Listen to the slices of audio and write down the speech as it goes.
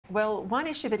Well, one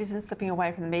issue that isn't slipping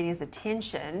away from the media's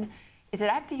attention is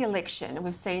that at the election,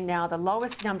 we've seen now the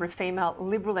lowest number of female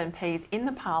Liberal MPs in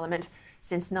the Parliament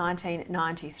since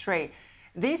 1993.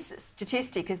 This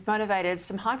statistic has motivated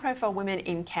some high-profile women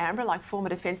in Canberra, like former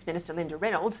Defence Minister Linda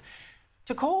Reynolds,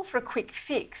 to call for a quick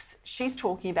fix. She's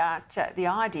talking about the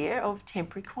idea of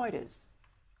temporary quotas.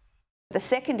 The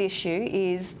second issue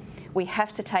is we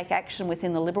have to take action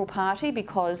within the Liberal Party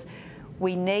because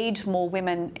we need more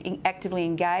women actively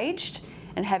engaged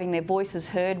and having their voices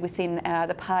heard within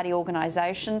the party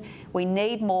organisation. We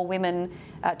need more women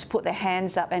to put their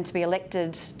hands up and to be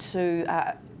elected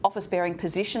to office-bearing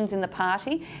positions in the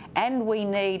party, and we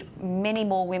need many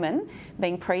more women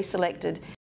being pre-selected.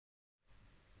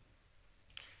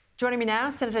 Joining me now,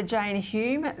 Senator Jane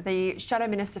Hume, the Shadow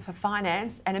Minister for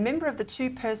Finance and a member of the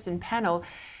two-person panel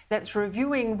that's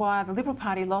reviewing why the Liberal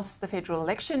Party lost the federal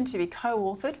election, to be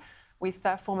co-authored with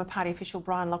former party official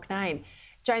Brian Loughnane.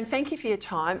 Jane, thank you for your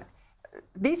time.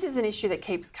 This is an issue that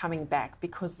keeps coming back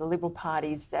because the Liberal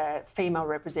Party's female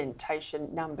representation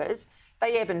numbers,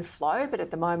 they ebb and flow, but at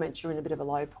the moment you're in a bit of a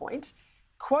low point.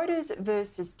 Quotas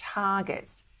versus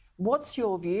targets. What's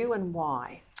your view and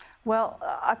why? Well,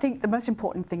 I think the most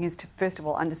important thing is to, first of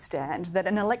all, understand that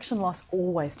an election loss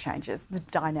always changes the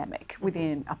dynamic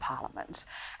within a parliament.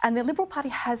 And the Liberal Party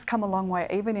has come a long way,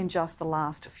 even in just the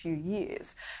last few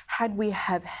years. Had we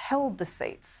have held the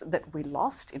seats that we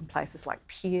lost in places like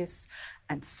Pearce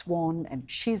and Swan and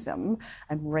Chisholm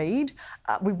and Reid,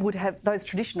 we would have those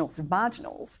traditionals and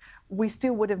marginals. We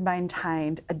still would have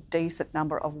maintained a decent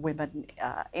number of women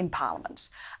in Parliament.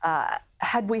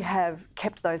 Had we have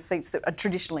kept those seats that are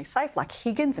traditionally safe, like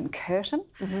Higgins and Curtin,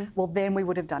 well, then we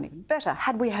would have done even better.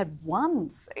 Had we had won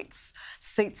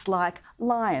seats like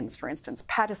Lyons, for instance,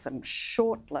 Patterson,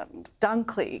 Shortland,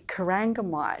 Dunkley,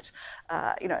 Corangamite,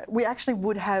 we actually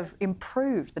would have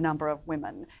improved the number of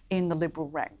women in the Liberal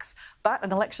ranks. But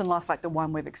an election loss like the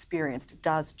one we've experienced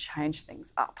does change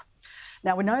things up.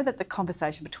 Now, we know that the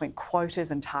conversation between quotas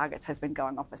and targets has been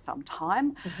going on for some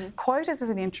time. Quotas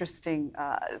is an interesting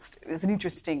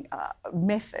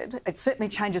method. It certainly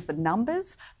changes the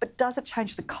numbers, but does it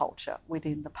change the culture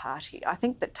within the party? I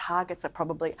think that targets are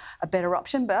probably a better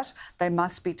option, but they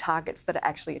must be targets that are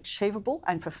actually achievable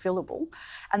and fulfillable,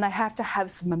 and they have to have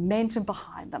some momentum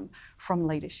behind them from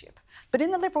leadership. But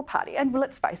in the Liberal Party, and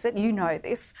let's face it, you know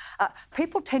this,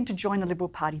 people tend to join the Liberal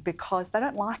Party because they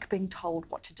don't like being told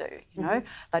what to do,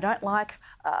 They don't like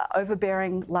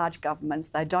overbearing large governments.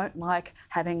 They don't like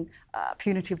having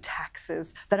punitive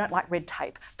taxes. They don't like red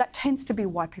tape. That tends to be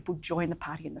why people join the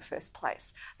party in the first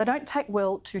place. They don't take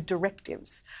well to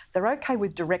directives. They're okay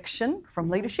with direction from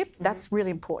leadership. That's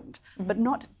really important, but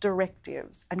not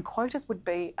directives. And quotas would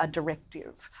be a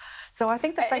directive. So I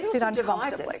think that they sit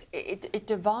uncomfortably. It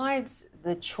divides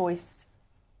the choice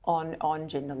on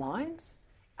gender lines.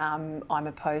 I'm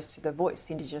opposed to the voice,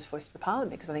 the Indigenous voice of the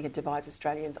Parliament, because I think it divides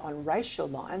Australians on racial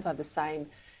lines. I have the same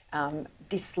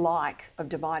dislike of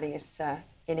dividing us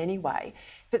in any way.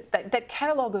 But that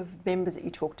catalogue of members that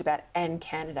you talked about and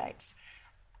candidates,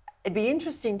 it'd be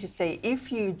interesting to see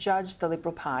if you judge the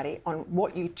Liberal Party on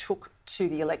what you took to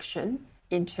the election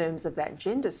in terms of that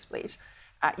gender split,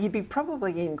 you'd be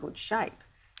probably in good shape.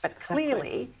 But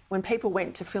clearly, when people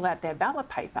went to fill out their ballot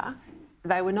paper,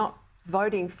 they were not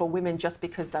voting for women just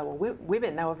because they were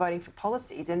women. They were voting for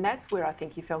policies, and that's where I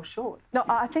think you fell short. No,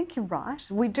 I think you're right.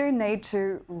 We do need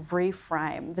to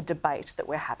reframe the debate that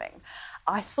we're having.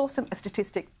 I saw a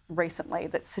statistic recently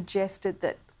that suggested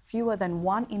that fewer than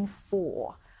 1 in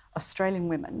 4 Australian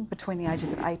women between the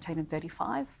ages of 18 and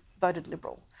 35 voted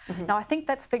Liberal. Now, I think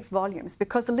that speaks volumes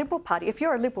because the Liberal Party, if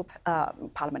you're a Liberal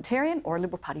parliamentarian or a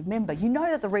Liberal Party member, you know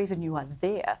that the reason you are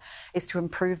there is to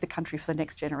improve the country for the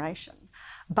next generation.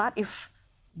 But if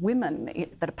women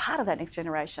that are part of that next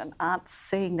generation aren't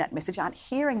seeing that message, aren't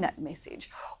hearing that message,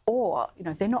 or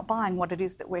they're not buying what it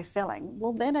is that we're selling,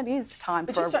 well, then it is time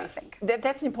for a rethink.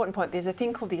 That's an important point. There's a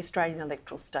thing called the Australian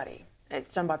Electoral Study.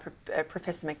 It's done by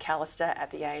Professor McAllister at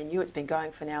the ANU. It's been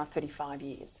going for now 35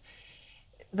 years.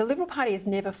 The Liberal Party has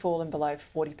never fallen below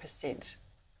 40%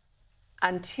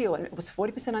 until, and it was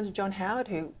 40% under John Howard,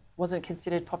 who wasn't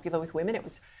considered popular with women. It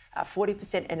was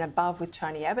 40% and above with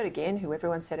Tony Abbott, again, who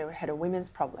everyone said had a women's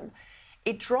problem.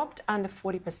 It dropped under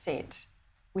 40%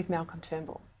 with Malcolm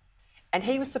Turnbull. And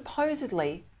he was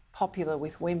supposedly popular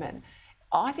with women.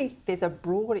 I think there's a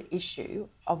broader issue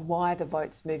of why the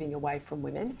vote's moving away from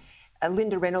women.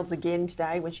 Linda Reynolds, again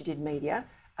today, when she did media,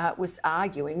 was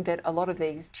arguing that a lot of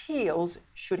these teals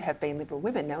should have been Liberal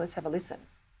women. Now let's have a listen.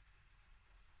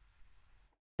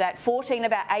 That 14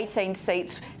 of our 18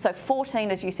 seats, so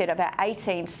 14, as you said, of our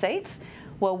 18 seats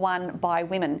were won by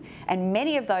women. And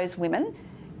many of those women,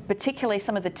 particularly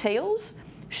some of the Teals,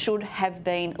 should have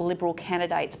been Liberal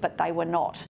candidates, but they were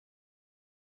not.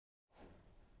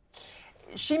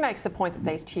 She makes the point that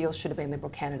these Teals should have been Liberal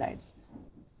candidates.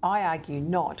 I argue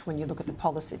not when you look at the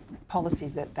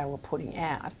policies that they were putting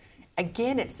out.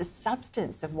 Again, it's the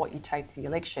substance of what you take to the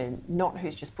election, not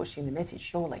who's just pushing the message,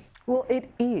 surely. Well, it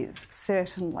is,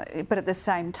 certainly, but at the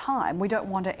same time, we don't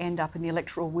want to end up in the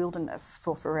electoral wilderness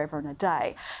for forever and a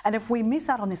day. And if we miss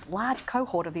out on this large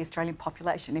cohort of the Australian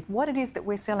population, if what it is that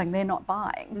we're selling they're not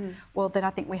buying, well, then I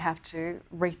think we have to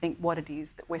rethink what it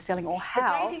is that we're selling or how we're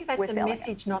selling it. But don't you think that's the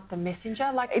message, not the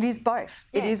messenger? Like, it is both.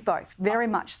 Yeah. It is both, very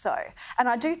much so. And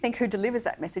I do think who delivers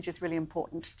that message is really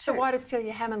important too. So why did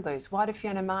Celia Hammond lose? Why did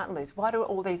Fiona Martin lose? Why do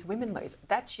all these women lose?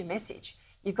 That's your message.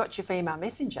 You've got your female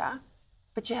messenger,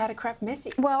 but you had a crap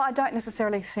message. Well, I don't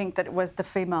necessarily think that it was the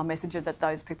female messenger that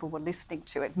those people were listening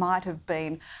to. It might have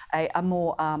been a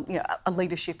more, a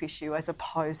leadership issue as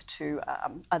opposed to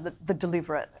the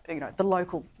deliverer, the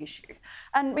local issue.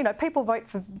 And, people vote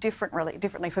for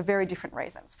differently for very different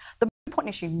reasons. The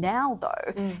important issue now,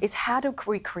 though, is how do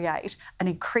we create an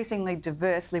increasingly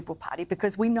diverse Liberal Party?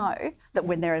 Because we know that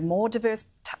when there are more diverse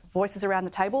voices around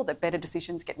the table, that better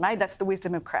decisions get made. That's the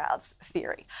wisdom of crowds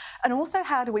theory. And also,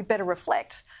 how do we better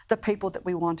reflect the people that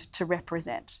we want to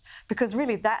represent? Because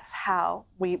really, that's how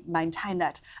we maintain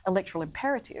that electoral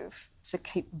imperative to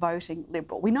keep voting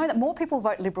Liberal. We know that more people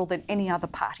vote Liberal than any other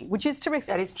party, which is terrific.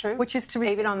 That is true. Which is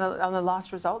terrific. Even on the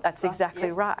last results. That's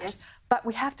exactly right. Yes. But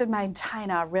we have to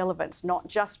maintain our relevance, not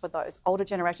just for those older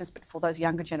generations, but for those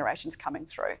younger generations coming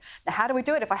through. Now, how do we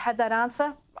do it? If I had that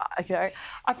answer, I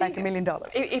make $1 million.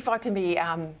 If I can be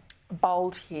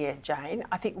bold here, Jane,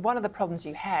 I think one of the problems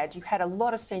you had a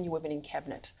lot of senior women in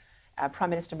Cabinet.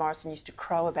 Prime Minister Morrison used to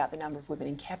crow about the number of women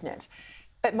in Cabinet.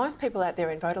 But most people out there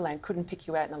in Voterland couldn't pick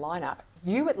you out in the lineup.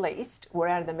 You, at least, were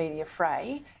out of the media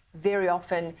fray, very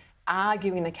often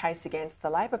arguing the case against the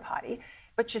Labor Party.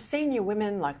 But your senior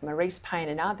women, like Maurice Payne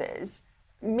and others,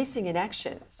 missing in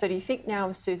action. So do you think now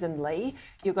with Susan Lee,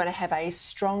 you're going to have a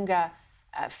stronger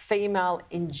female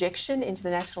injection into the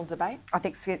national debate? I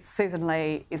think Susan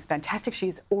Lee is fantastic.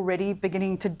 She's already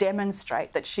beginning to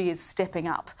demonstrate that she is stepping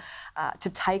up to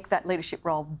take that leadership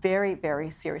role very, very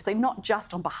seriously, not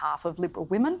just on behalf of Liberal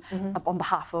women, on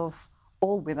behalf of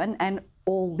all women and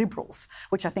all Liberals,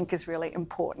 which I think is really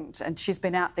important. And she's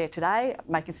been out there today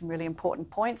making some really important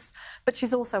points, but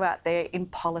she's also out there in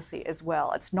policy as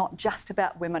well. It's not just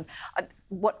about women.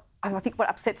 I think what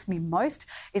upsets me most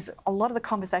is a lot of the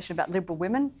conversation about Liberal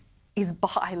women is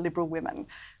by Liberal women.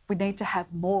 We need to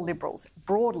have more Liberals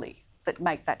broadly that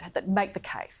make the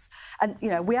case. And,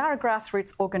 we are a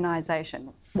grassroots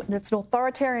organisation. When it's an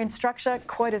authoritarian structure,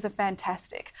 quotas are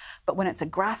fantastic. But when it's a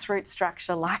grassroots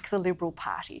structure like the Liberal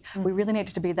Party, we really need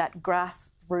to be that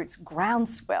grassroots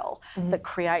groundswell that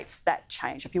creates that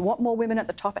change. If you want more women at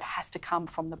the top, it has to come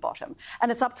from the bottom.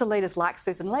 And it's up to leaders like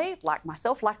Susan Lee, like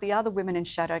myself, like the other women in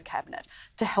Shadow Cabinet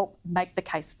to help make the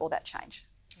case for that change.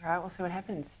 All right, we'll see what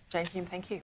happens. Jane Hume, thank you.